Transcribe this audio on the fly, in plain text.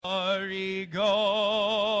glory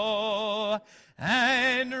go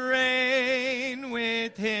and reign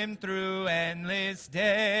with him through endless days,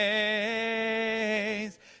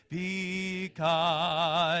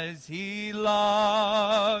 because he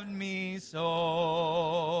loved me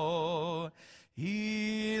so.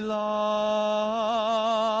 He loved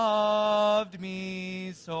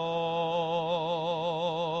me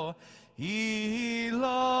so. He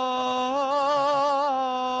loved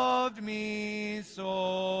me so.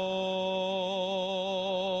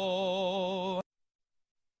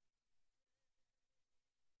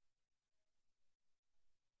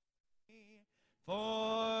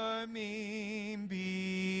 For me,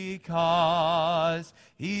 because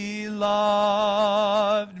he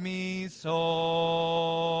loved me so.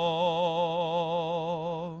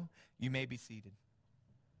 You may be seated.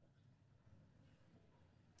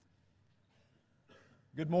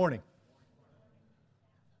 Good morning.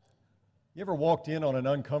 You ever walked in on an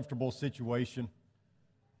uncomfortable situation?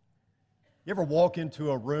 You ever walk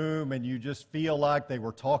into a room and you just feel like they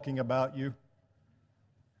were talking about you?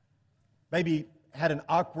 Maybe had an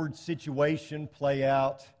awkward situation play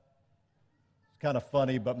out. It's kind of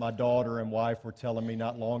funny, but my daughter and wife were telling me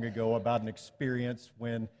not long ago about an experience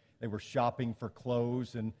when they were shopping for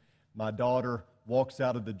clothes, and my daughter walks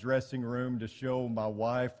out of the dressing room to show my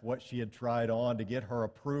wife what she had tried on to get her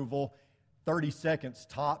approval. 30 seconds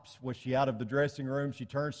tops was she out of the dressing room. She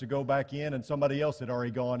turns to go back in, and somebody else had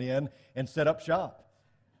already gone in and set up shop.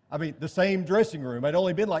 I mean, the same dressing room. It had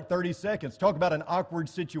only been like 30 seconds. Talk about an awkward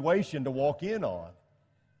situation to walk in on.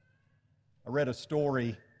 I read a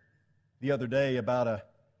story the other day about a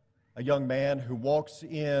young man who walks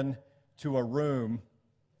in to a room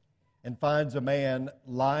and finds a man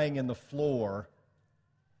lying in the floor,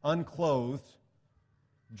 unclothed,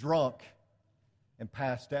 drunk, and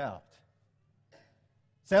passed out.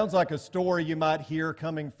 Sounds like a story you might hear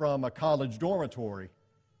coming from a college dormitory,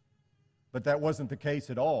 but that wasn't the case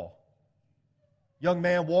at all. Young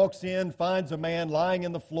man walks in, finds a man lying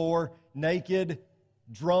in the floor, naked,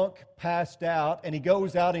 drunk, passed out, and he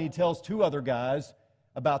goes out and he tells two other guys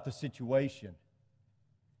about the situation.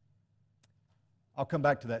 I'll come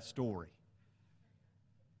back to that story.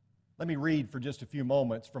 Let me read for just a few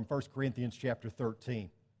moments from 1 Corinthians chapter 13.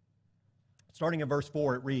 Starting in verse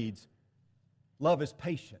 4, it reads, "Love is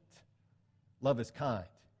patient. Love is kind.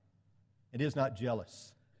 It is not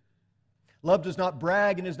jealous. Love does not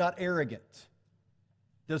brag and is not arrogant,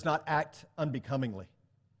 does not act unbecomingly.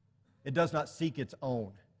 It does not seek its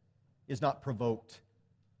own, is not provoked,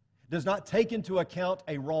 does not take into account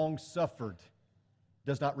a wrong suffered,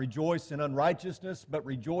 does not rejoice in unrighteousness, but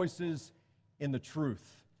rejoices in the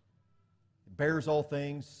truth. It bears all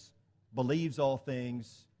things, believes all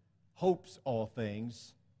things, hopes all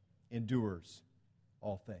things, endures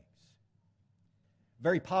all things."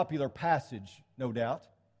 Very popular passage, no doubt.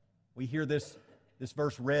 We hear this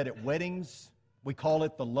verse read at weddings. We call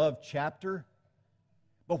it the love chapter.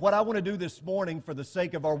 But what I want to do this morning for the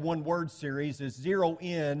sake of our one-word series is zero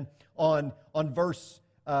in on verse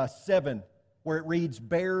 7, where it reads,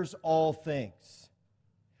 "bears all things."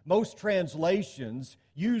 Most translations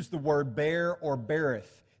use the word bear or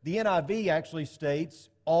beareth. The NIV actually states,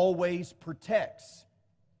 "always protects."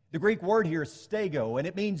 The Greek word here is stego, and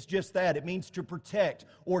it means just that. It means to protect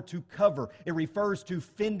or to cover. It refers to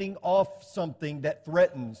fending off something that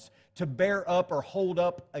threatens, to bear up or hold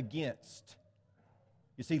up against.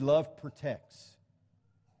 You see, love protects.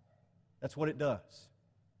 That's what it does.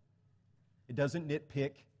 It doesn't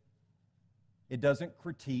nitpick. It doesn't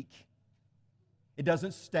critique. It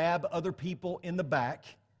doesn't stab other people in the back.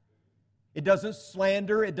 It doesn't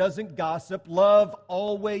slander. It doesn't gossip. Love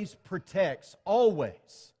always protects.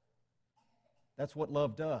 Always. That's what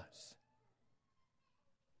love does.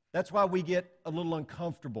 That's why we get a little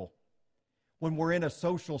uncomfortable when we're in a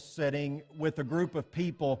social setting with a group of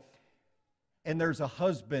people and there's a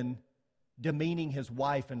husband demeaning his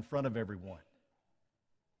wife in front of everyone.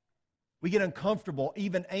 We get uncomfortable,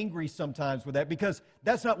 even angry sometimes with that, because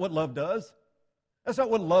that's not what love does. That's not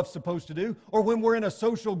what love's supposed to do. Or when we're in a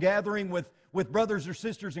social gathering with brothers or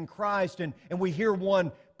sisters in Christ and we hear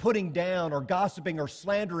one putting down or gossiping or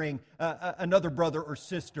slandering another brother or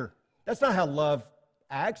sister. That's not how love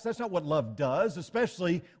acts. That's not what love does,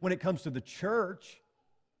 especially when it comes to the church.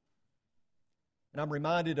 And I'm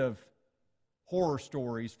reminded of horror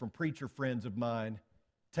stories from preacher friends of mine,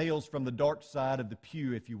 tales from the dark side of the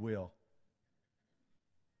pew, if you will.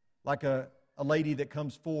 Like a lady that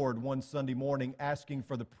comes forward one Sunday morning asking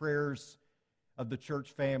for the prayers of the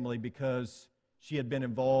church family because she had been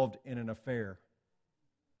involved in an affair.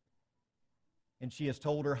 And she has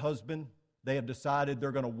told her husband they have decided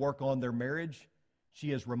they're going to work on their marriage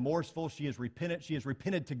She is remorseful. She is repentant. She has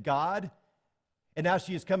repented to God. And now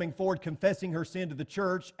she is coming forward confessing her sin to the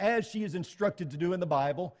church as she is instructed to do in the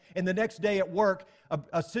Bible. And the next day at work,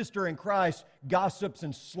 a sister in Christ gossips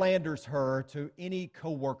and slanders her to any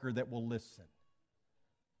coworker that will listen.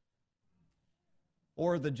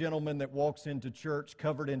 Or the gentleman that walks into church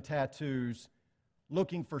covered in tattoos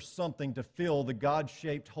looking for something to fill the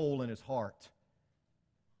God-shaped hole in his heart.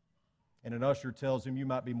 And an usher tells him, you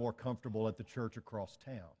might be more comfortable at the church across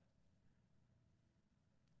town.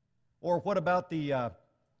 Or what about the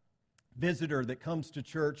visitor that comes to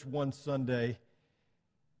church one Sunday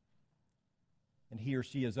and he or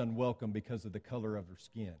she is unwelcome because of the color of her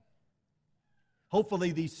skin?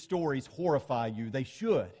 Hopefully these stories horrify you. They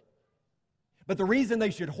should. But the reason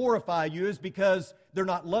they should horrify you is because they're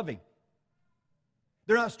not loving.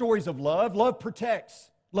 They're not stories of love. Love protects.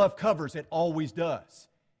 Love covers. It always does.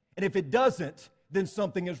 And if it doesn't, then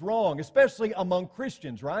something is wrong, especially among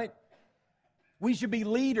Christians, right? We should be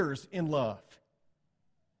leaders in love.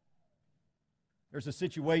 There's a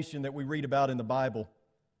situation that we read about in the Bible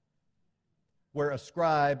where a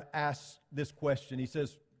scribe asks this question. He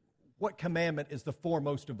says, what commandment is the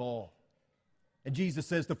foremost of all? And Jesus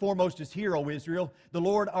says, the foremost is here, O Israel. The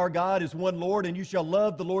Lord our God is one Lord, and you shall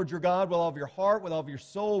love the Lord your God with all of your heart, with all of your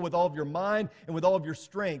soul, with all of your mind, and with all of your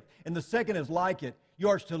strength. And the second is like it. You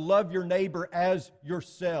are to love your neighbor as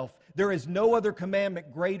yourself. There is no other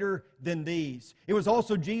commandment greater than these. It was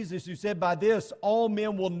also Jesus who said, by this all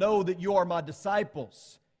men will know that you are my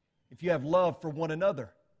disciples, if you have love for one another.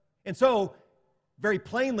 And so, very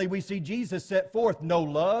plainly, we see Jesus set forth, no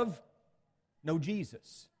love, no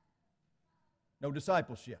Jesus. No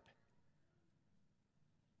discipleship.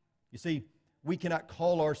 You see, we cannot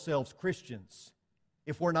call ourselves Christians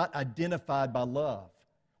if we're not identified by love.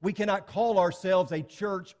 We cannot call ourselves a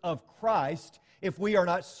church of Christ if we are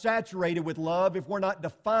not saturated with love, if we're not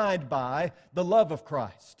defined by the love of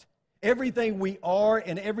Christ. Everything we are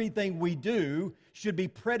and everything we do should be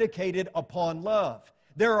predicated upon love.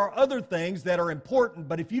 There are other things that are important,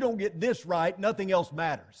 but if you don't get this right, nothing else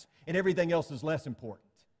matters, and everything else is less important.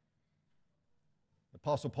 The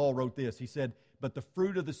Apostle Paul wrote this. He said, but the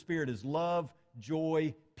fruit of the Spirit is love,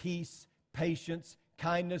 joy, peace, patience,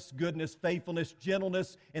 kindness, goodness, faithfulness,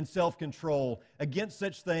 gentleness, and self-control. Against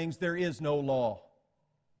such things there is no law.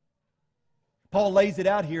 Paul lays it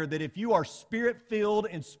out here that if you are Spirit-filled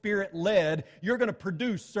and Spirit-led, you're going to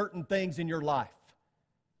produce certain things in your life.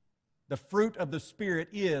 The fruit of the Spirit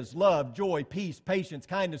is love, joy, peace, patience,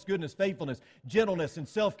 kindness, goodness, faithfulness, gentleness, and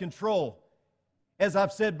self-control. As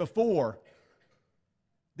I've said before,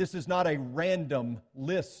 this is not a random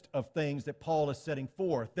list of things that Paul is setting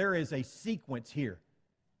forth. There is a sequence here.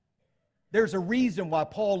 There's a reason why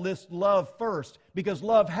Paul lists love first, because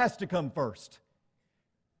love has to come first.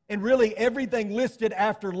 And really, everything listed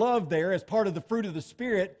after love there as part of the fruit of the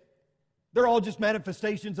Spirit, they're all just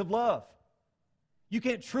manifestations of love. You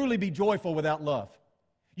can't truly be joyful without love.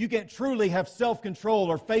 You can't truly have self-control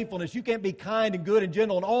or faithfulness. You can't be kind and good and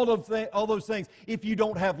gentle and all those things if you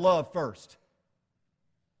don't have love first.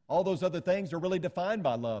 All those other things are really defined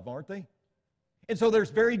by love, aren't they? And so there's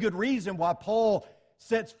very good reason why Paul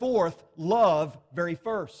sets forth love very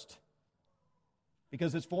first.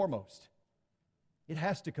 Because it's foremost. It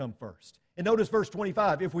has to come first. And notice verse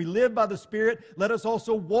 25. If we live by the Spirit, let us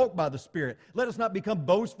also walk by the Spirit. Let us not become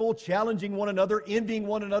boastful, challenging one another, envying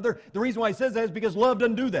one another. The reason why he says that is because love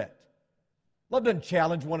doesn't do that. Love doesn't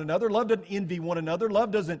challenge one another. Love doesn't envy one another.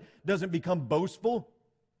 Love doesn't become boastful.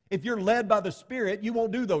 If you're led by the Spirit, you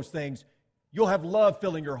won't do those things. You'll have love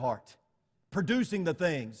filling your heart, producing the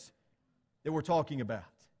things that we're talking about.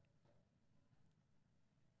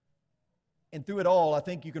 And through it all, I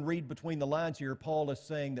think you can read between the lines here, Paul is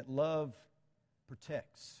saying that love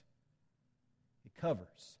protects. It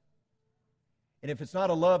covers. And if it's not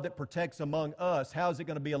a love that protects among us, how is it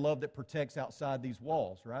going to be a love that protects outside these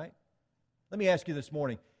walls, right? Let me ask you this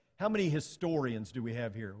morning, how many historians do we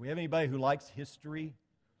have here? We have anybody who likes history?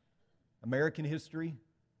 American history?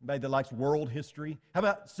 Anybody that likes world history? How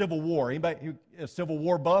about Civil War? Anybody who a Civil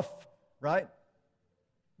War buff, right?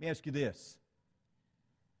 Let me ask you this.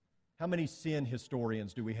 How many sin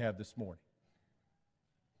historians do we have this morning?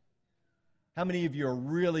 How many of you are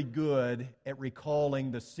really good at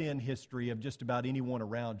recalling the sin history of just about anyone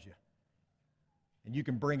around you? And you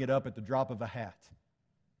can bring it up at the drop of a hat.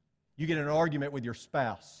 You get in an argument with your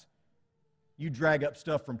spouse. You drag up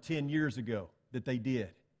stuff from 10 years ago that they did,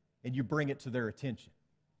 and you bring it to their attention.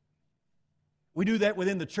 We do that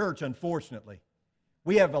within the church, unfortunately.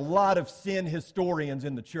 We have a lot of sin historians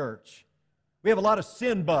in the church. We have a lot of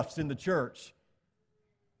sin buffs in the church.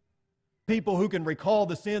 People who can recall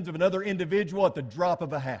the sins of another individual at the drop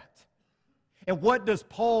of a hat. And what does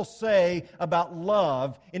Paul say about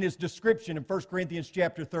love in his description in 1 Corinthians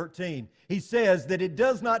chapter 13? He says that it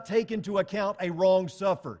does not take into account a wrong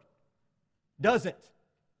suffered. Doesn't.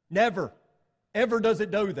 Never. Ever does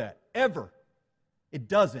it do that. Ever. It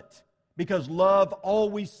doesn't. Because love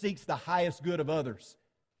always seeks the highest good of others.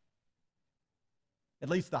 At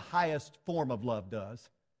least the highest form of love does.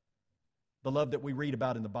 The love that we read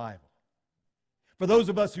about in the Bible. For those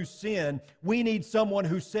of us who sin, we need someone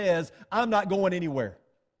who says, I'm not going anywhere.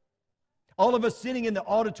 All of us sitting in the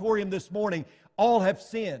auditorium this morning, all have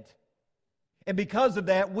sinned. And because of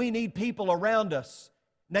that, we need people around us,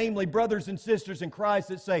 namely brothers and sisters in Christ,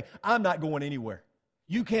 that say, I'm not going anywhere.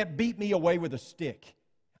 You can't beat me away with a stick.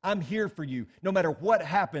 I'm here for you. No matter what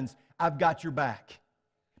happens, I've got your back.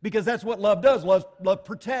 Because that's what love does. Love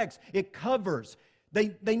protects. It covers.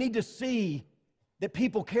 They need to see that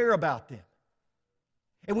people care about them.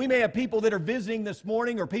 And we may have people that are visiting this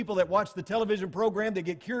morning or people that watch the television program that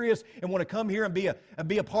get curious and want to come here and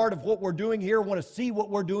be a part of what we're doing here, want to see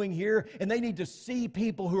what we're doing here, and they need to see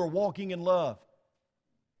people who are walking in love.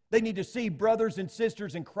 They need to see brothers and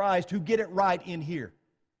sisters in Christ who get it right in here.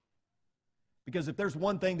 Because if there's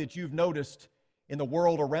one thing that you've noticed in the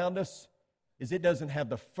world around us, is it doesn't have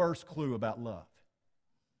the first clue about love.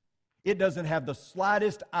 It doesn't have the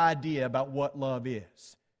slightest idea about what love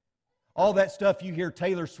is. All that stuff you hear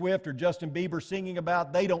Taylor Swift or Justin Bieber singing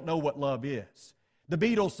about, they don't know what love is. The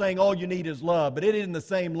Beatles saying all you need is love, but it isn't the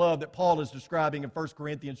same love that Paul is describing in 1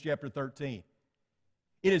 Corinthians chapter 13.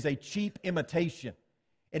 It is a cheap imitation,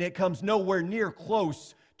 and it comes nowhere near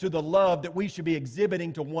close to the love that we should be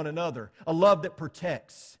exhibiting to one another, a love that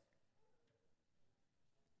protects.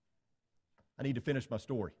 I need to finish my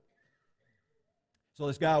story. So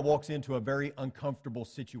this guy walks into a very uncomfortable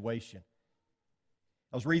situation.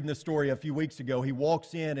 I was reading this story a few weeks ago. He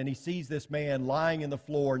walks in and he sees this man lying in the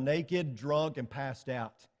floor, naked, drunk, and passed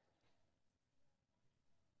out.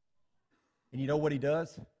 And you know what he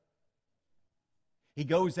does? He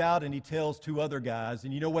goes out and he tells two other guys,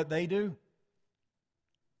 and you know what they do?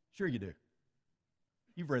 Sure you do.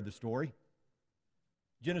 You've read the story.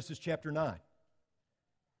 Genesis chapter 9.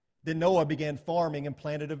 Then Noah began farming and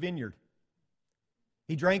planted a vineyard.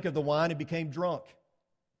 He drank of the wine and became drunk,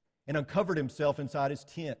 and uncovered himself inside his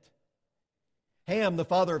tent. Ham, the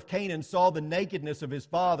father of Canaan, saw the nakedness of his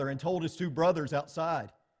father and told his two brothers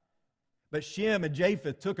outside. But Shem and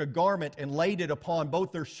Japheth took a garment and laid it upon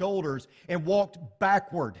both their shoulders and walked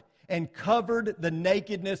backward and covered the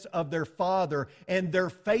nakedness of their father, and their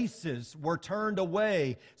faces were turned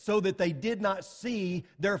away so that they did not see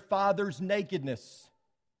their father's nakedness.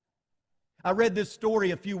 I read this story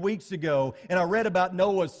a few weeks ago, and I read about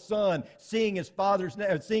Noah's son seeing his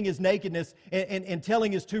nakedness and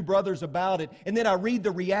telling his two brothers about it. And then I read the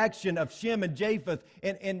reaction of Shem and Japheth,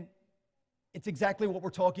 and it's exactly what we're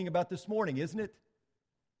talking about this morning, isn't it?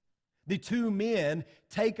 The two men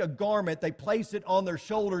take a garment, they place it on their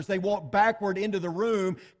shoulders, they walk backward into the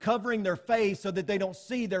room, covering their face so that they don't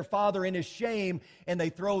see their father in his shame, and they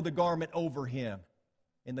throw the garment over him,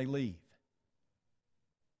 and they leave.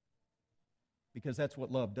 Because that's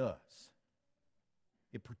what love does.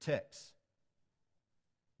 It protects.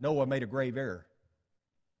 Noah made a grave error.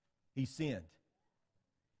 He sinned.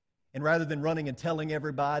 And rather than running and telling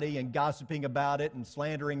everybody and gossiping about it and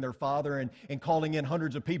slandering their father and calling in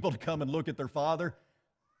hundreds of people to come and look at their father,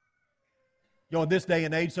 in this day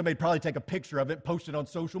and age, somebody'd probably take a picture of it and post it on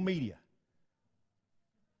social media.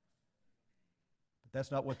 But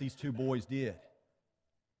that's not what these two boys did.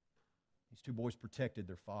 These two boys protected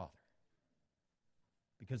their father.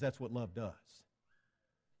 Because that's what love does.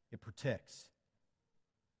 It protects.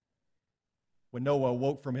 When Noah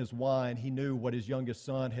awoke from his wine, he knew what his youngest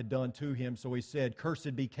son had done to him. So he said,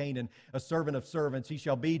 "Cursed be Canaan, a servant of servants. He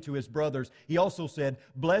shall be to his brothers." He also said,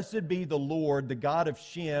 "Blessed be the Lord, the God of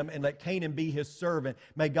Shem, and let Canaan be his servant.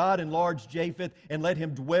 May God enlarge Japheth, and let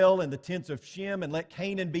him dwell in the tents of Shem, and let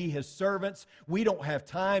Canaan be his servants." We don't have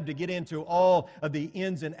time to get into all of the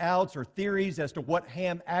ins and outs or theories as to what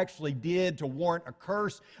Ham actually did to warrant a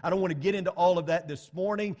curse. I don't want to get into all of that this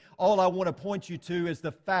morning. All I want to point you to is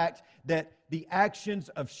the fact that the actions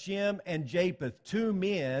of Shem and Japheth, two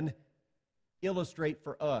men, illustrate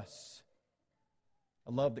for us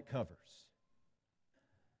a love that covers.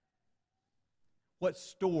 What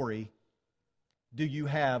story do you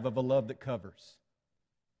have of a love that covers?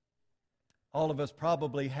 All of us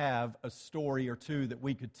probably have a story or two that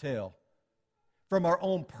we could tell from our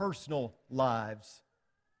own personal lives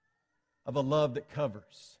of a love that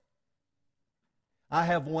covers. I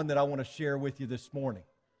have one that I want to share with you this morning.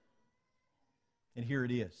 And here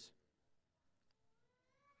it is.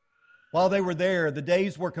 While they were there, the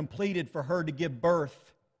days were completed for her to give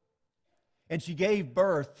birth. And she gave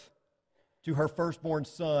birth to her firstborn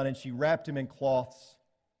son, and she wrapped him in cloths,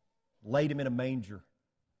 laid him in a manger,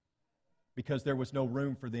 because there was no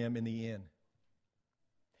room for them in the inn.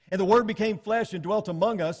 And the Word became flesh and dwelt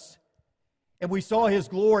among us, and we saw His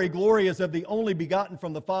glory, glory as of the only begotten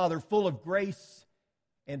from the Father, full of grace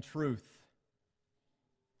and truth.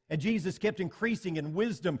 And Jesus kept increasing in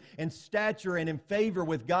wisdom and stature and in favor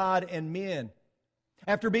with God and men.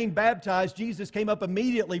 After being baptized, Jesus came up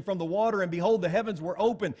immediately from the water, and behold, the heavens were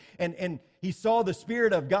open, and He saw the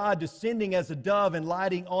Spirit of God descending as a dove and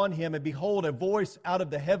lighting on Him. And behold, a voice out of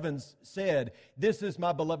the heavens said, "This is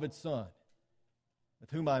my beloved Son, with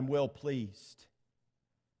whom I am well pleased."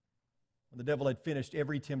 When the devil had finished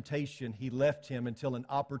every temptation, he left him until an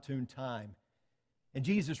opportune time. And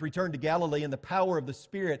Jesus returned to Galilee in the power of the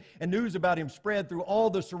Spirit, and news about Him spread through all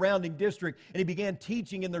the surrounding district, and He began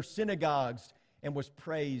teaching in their synagogues and was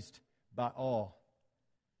praised by all.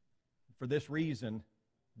 For this reason,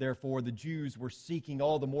 therefore, the Jews were seeking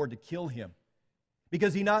all the more to kill Him,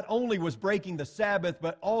 because He not only was breaking the Sabbath,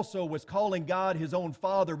 but also was calling God His own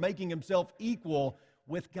Father, making Himself equal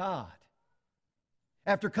with God.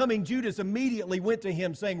 After coming, Judas immediately went to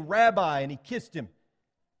Him, saying, "Rabbi," and he kissed Him.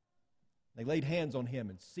 They laid hands on Him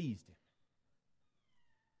and seized Him.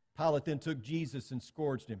 Pilate then took Jesus and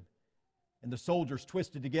scourged Him. And the soldiers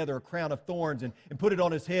twisted together a crown of thorns and put it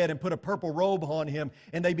on His head and put a purple robe on Him.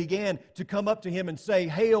 And they began to come up to Him and say,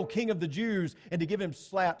 "Hail, King of the Jews," and to give Him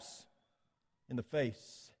slaps in the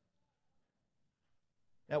face.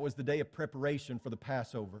 That was the day of preparation for the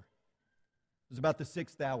Passover. It was about the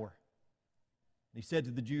 6th hour. And He said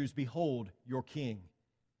to the Jews, "Behold your king."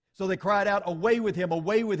 So they cried out, away with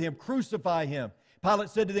him, crucify Him." Pilate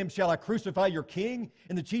said to them, "Shall I crucify your king?"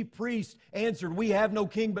 And the chief priests answered, "We have no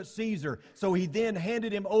king but Caesar." So he then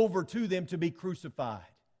handed Him over to them to be crucified.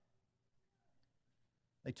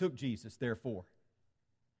 They took Jesus, therefore,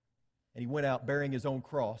 and He went out bearing His own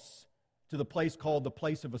cross to the place called the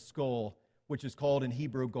place of a skull, which is called in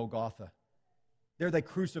Hebrew Golgotha. There they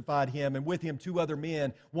crucified Him, and with Him 2 other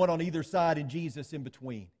men, one on either side and Jesus in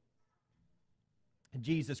between. And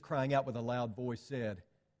Jesus, crying out with a loud voice, said,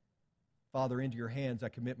 "Father, into your hands I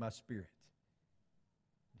commit my spirit."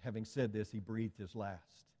 Having said this, He breathed His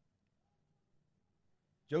last.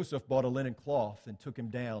 Joseph bought a linen cloth and took Him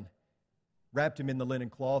down, wrapped Him in the linen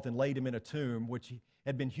cloth, and laid Him in a tomb which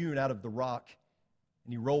had been hewn out of the rock.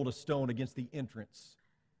 And he rolled a stone against the entrance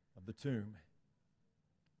of the tomb.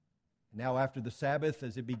 And now after the Sabbath,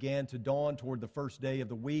 as it began to dawn toward the first day of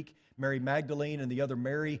the week, Mary Magdalene and the other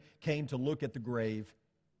Mary came to look at the grave.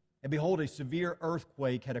 And behold, a severe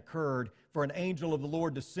earthquake had occurred, for an angel of the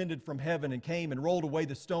Lord descended from heaven and came and rolled away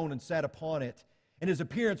the stone and sat upon it. And His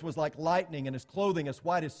appearance was like lightning, and His clothing as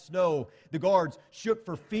white as snow. The guards shook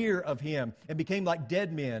for fear of Him and became like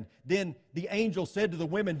dead men. Then the angel said to the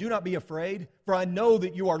women, "Do not be afraid, for I know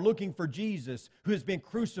that you are looking for Jesus, who has been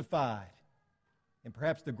crucified." And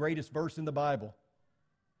perhaps the greatest verse in the Bible,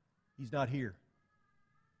 He's not here,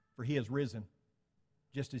 for He has risen,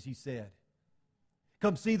 just as He said.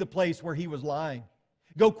 Come see the place where He was lying.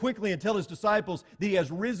 Go quickly and tell His disciples that He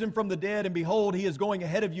has risen from the dead, and behold, He is going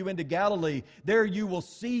ahead of you into Galilee. There you will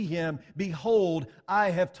see Him. Behold,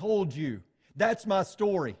 I have told you. That's my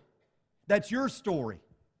story. That's your story.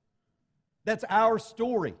 That's our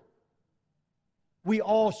story. We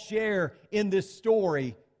all share in this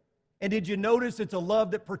story. And did you notice it's a love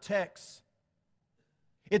that protects?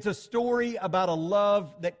 It's a story about a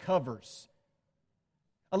love that covers.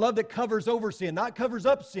 A love that covers over sin. Not covers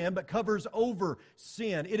up sin, but covers over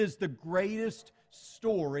sin. It is the greatest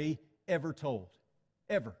story ever told.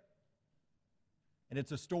 Ever. And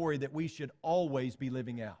it's a story that we should always be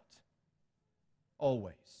living out.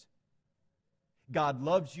 Always. God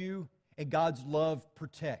loves you, and God's love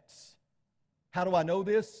protects. How do I know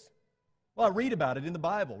this? Well, I read about it in the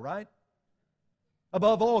Bible, right?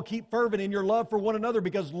 Above all, keep fervent in your love for one another,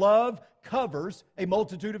 because love covers a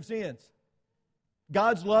multitude of sins.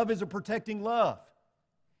 God's love is a protecting love.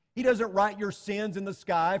 He doesn't write your sins in the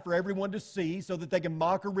sky for everyone to see so that they can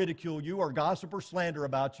mock or ridicule you or gossip or slander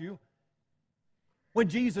about you. When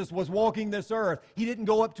Jesus was walking this earth, He didn't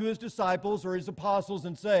go up to His disciples or His apostles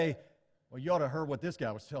and say, "Well, you ought to have heard what this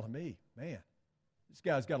guy was telling me. Man, this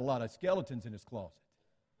guy's got a lot of skeletons in his closet."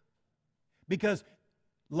 Because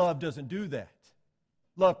love doesn't do that.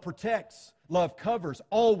 Love protects. Love covers.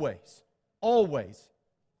 Always. Always.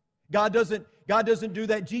 God doesn't do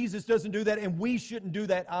that. Jesus doesn't do that. And we shouldn't do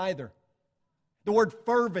that either. The word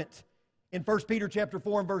fervent in 1 Peter chapter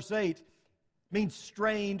 4 and verse 8 means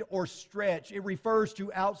strained or stretch. It refers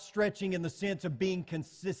to outstretching in the sense of being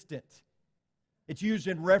consistent. It's used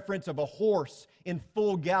in reference of a horse in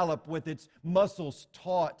full gallop with its muscles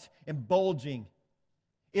taut and bulging.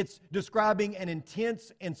 It's describing an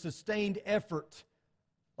intense and sustained effort,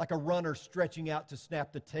 like a runner stretching out to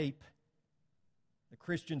snap the tape. The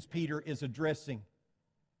Christians Peter is addressing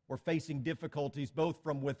were facing difficulties both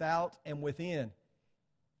from without and within.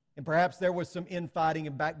 And perhaps there was some infighting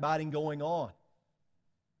and backbiting going on.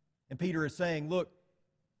 And Peter is saying, look,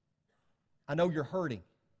 I know you're hurting.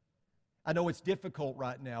 I know it's difficult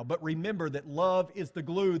right now, but remember that love is the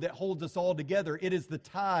glue that holds us all together. It is the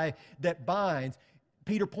tie that binds.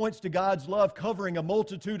 Peter points to God's love covering a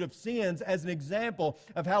multitude of sins as an example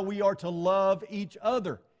of how we are to love each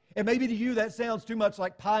other. And maybe to you that sounds too much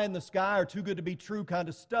like pie in the sky or too good to be true kind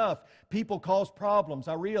of stuff. People cause problems,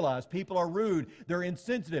 I realize. People are rude, they're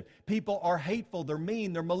insensitive. People are hateful, they're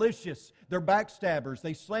mean, they're malicious, they're backstabbers,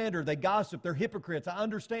 they slander, they gossip, they're hypocrites. I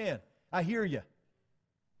understand. I hear you.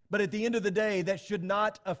 But at the end of the day, that should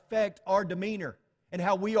not affect our demeanor and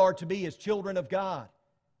how we are to be as children of God.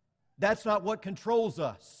 That's not what controls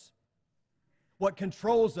us. What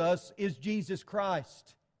controls us is Jesus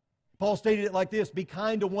Christ. Paul stated it like this: be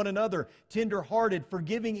kind to one another, tender-hearted,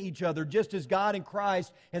 forgiving each other, just as God in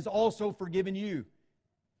Christ has also forgiven you.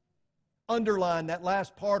 Underline that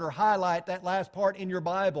last part or highlight that last part in your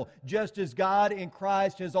Bible. Just as God in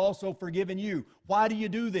Christ has also forgiven you. Why do you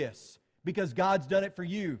do this? Because God's done it for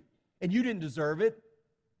you. And you didn't deserve it.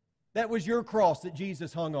 That was your cross that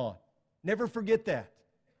Jesus hung on. Never forget that.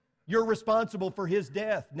 You're responsible for His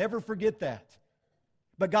death. Never forget that.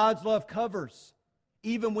 But God's love covers,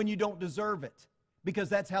 even when you don't deserve it. Because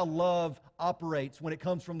that's how love operates when it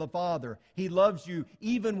comes from the Father. He loves you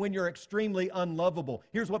even when you're extremely unlovable.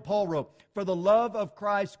 Here's what Paul wrote: for the love of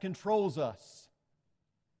Christ controls us,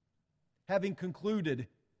 having concluded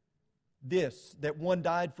this, that one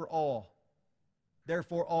died for all,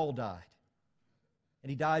 therefore all died.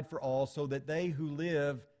 And He died for all, so that they who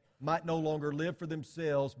live might no longer live for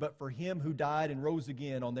themselves, but for Him who died and rose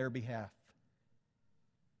again on their behalf.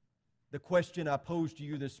 The question I pose to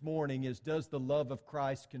you this morning is, does the love of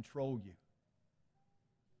Christ control you?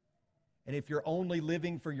 And if you're only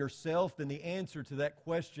living for yourself, then the answer to that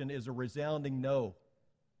question is a resounding no.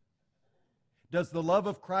 Does the love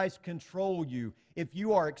of Christ control you? If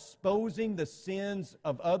you are exposing the sins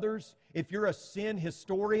of others, if you're a sin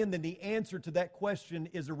historian, then the answer to that question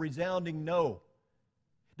is a resounding no.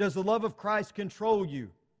 Does the love of Christ control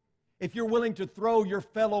you? If you're willing to throw your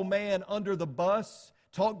fellow man under the bus,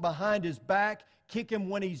 talk behind his back, kick him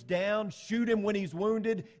when he's down, shoot him when he's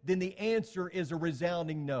wounded, then the answer is a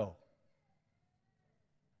resounding no.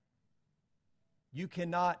 You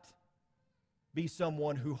cannot be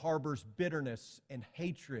someone who harbors bitterness and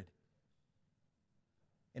hatred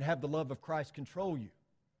and have the love of Christ control you.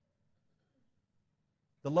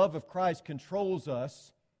 The love of Christ controls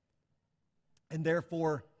us, and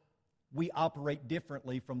therefore we operate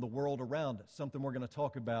differently from the world around us, something we're going to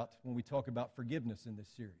talk about when we talk about forgiveness in this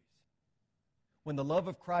series. When the love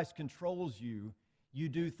of Christ controls you, you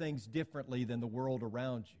do things differently than the world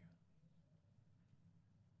around you.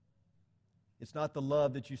 It's not the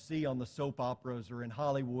love that you see on the soap operas or in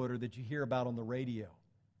Hollywood or that you hear about on the radio.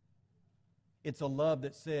 It's a love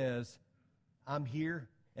that says, I'm here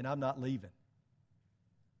and I'm not leaving.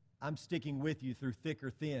 I'm sticking with you through thick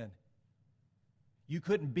or thin. You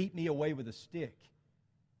couldn't beat me away with a stick.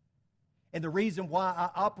 And the reason why I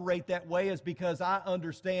operate that way is because I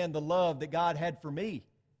understand the love that God had for me.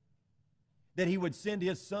 That He would send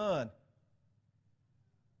His Son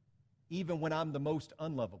even when I'm the most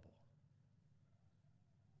unlovable.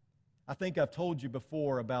 I think I've told you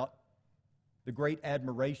before about the great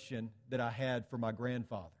admiration that I had for my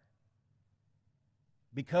grandfather.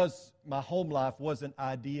 Because my home life wasn't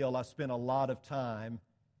ideal, I spent a lot of time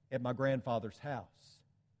at my grandfather's house.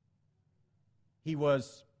 He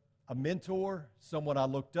was a mentor, someone I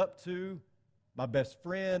looked up to, my best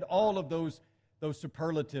friend, all of those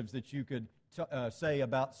superlatives that you could say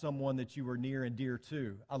about someone that you were near and dear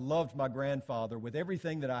to. I loved my grandfather with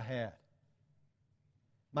everything that I had.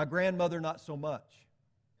 My grandmother, not so much.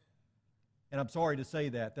 And I'm sorry to say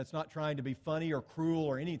that. That's not trying to be funny or cruel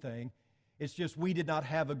or anything. It's just we did not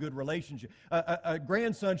have a good relationship. A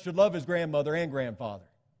grandson should love his grandmother and grandfather.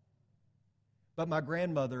 But my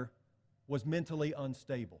grandmother was mentally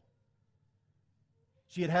unstable.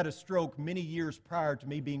 She had had a stroke many years prior to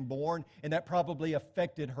me being born, and that probably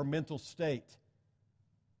affected her mental state.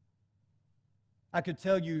 I could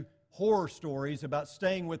tell you horror stories about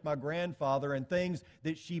staying with my grandfather and things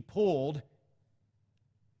that she pulled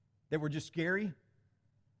that were just scary.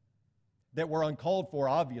 that were uncalled for,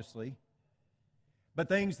 obviously, but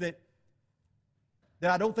things that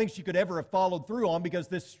I don't think she could ever have followed through on, because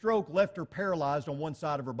this stroke left her paralyzed on one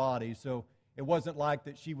side of her body. So it wasn't like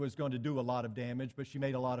that she was going to do a lot of damage, but she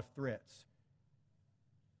made a lot of threats.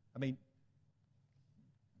 I mean,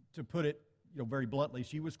 to put it very bluntly,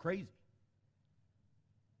 she was crazy.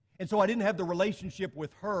 And so I didn't have the relationship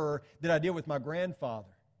with her that I did with my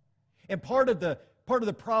grandfather. And part of the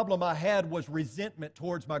problem I had was resentment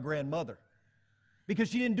towards my grandmother, because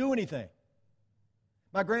she didn't do anything.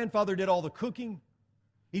 My grandfather did all the cooking.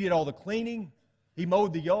 He did all the cleaning. He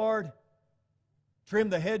mowed the yard,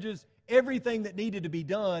 trimmed the hedges. Everything that needed to be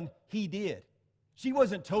done, he did. She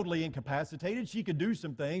wasn't totally incapacitated. She could do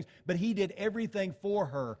some things, but he did everything for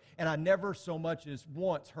her. And I never so much as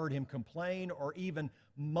once heard him complain or even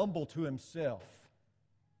mumble to himself.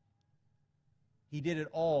 He did it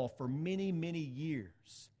all for many, many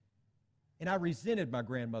years. And I resented my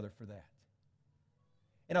grandmother for that.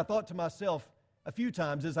 And I thought to myself a few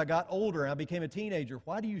times as I got older and I became a teenager,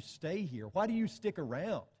 why do you stay here? Why do you stick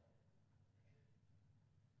around?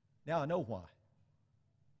 Now I know why.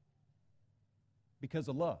 Because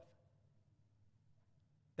of love.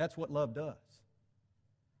 That's what love does.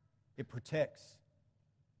 It protects.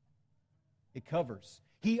 It covers.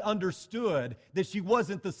 He understood that she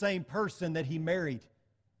wasn't the same person that he married.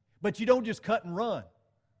 But you don't just cut and run.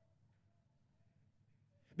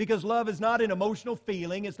 Because love is not an emotional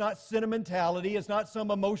feeling. It's not sentimentality. It's not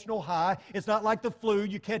some emotional high. It's not like the flu.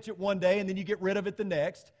 You catch it one day and then you get rid of it the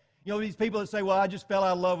next. You know, these people that say, well, I just fell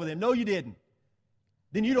out of love with him. No, you didn't.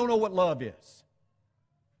 Then you don't know what love is.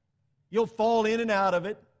 You'll fall in and out of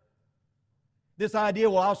it. This idea,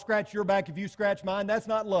 well, I'll scratch your back if you scratch mine, that's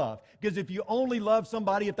not love. Because if you only love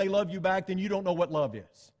somebody if they love you back, then you don't know what love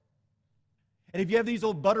is. And if you have these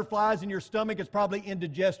old butterflies in your stomach, it's probably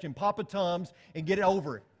indigestion. Pop a Tums and get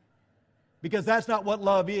over it. Because that's not what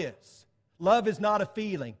love is. Love is not a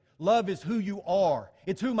feeling. Love is who you are.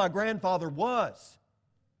 It's who my grandfather was.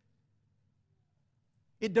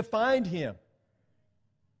 It defined him.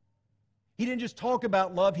 He didn't just talk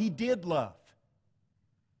about love, he did love.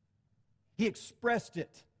 He expressed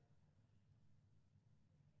it.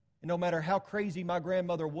 And no matter how crazy my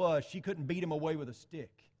grandmother was, she couldn't beat him away with a stick.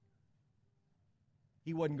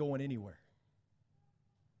 He wasn't going anywhere.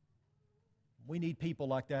 We need people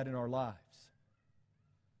like that in our lives.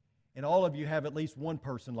 And all of you have at least one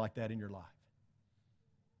person like that in your life.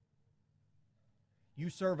 You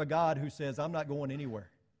serve a God who says, I'm not going anywhere.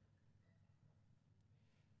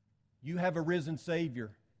 You have a risen Savior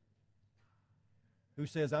who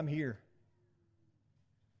says, I'm here.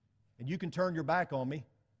 And you can turn your back on me,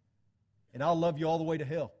 and I'll love you all the way to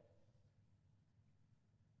hell.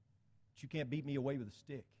 But you can't beat me away with a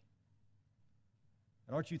stick.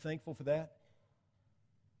 And aren't you thankful for that?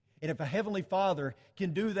 And if a Heavenly Father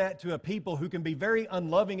can do that to a people who can be very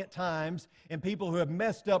unloving at times and people who have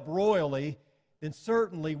messed up royally, then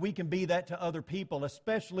certainly we can be that to other people,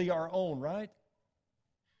 especially our own, right?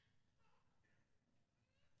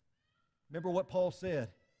 Remember what Paul said.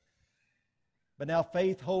 But now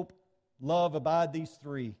faith, hope, love abide, these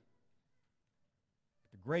three.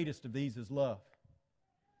 The greatest of these is love.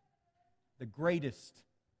 The greatest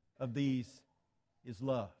of these is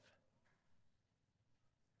love.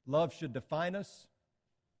 Love should define us.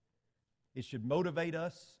 It should motivate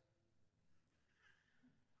us.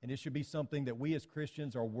 And it should be something that we as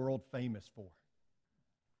Christians are world famous for.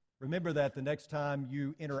 Remember that the next time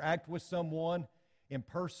you interact with someone in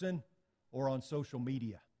person or on social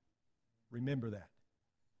media. Remember that.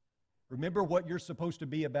 Remember what you're supposed to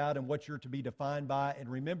be about and what you're to be defined by, and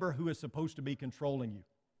remember who is supposed to be controlling you.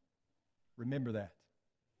 Remember that.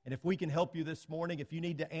 And if we can help you this morning, if you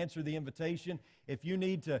need to answer the invitation, if you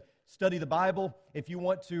need to study the Bible, if you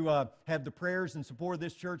want to have the prayers and support of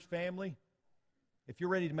this church family, if you're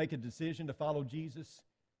ready to make a decision to follow Jesus,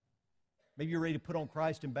 maybe you're ready to put on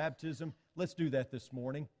Christ in baptism, let's do that this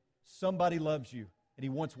morning. Somebody loves you, and He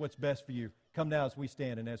wants what's best for you. Come now as we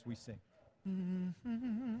stand and as we sing.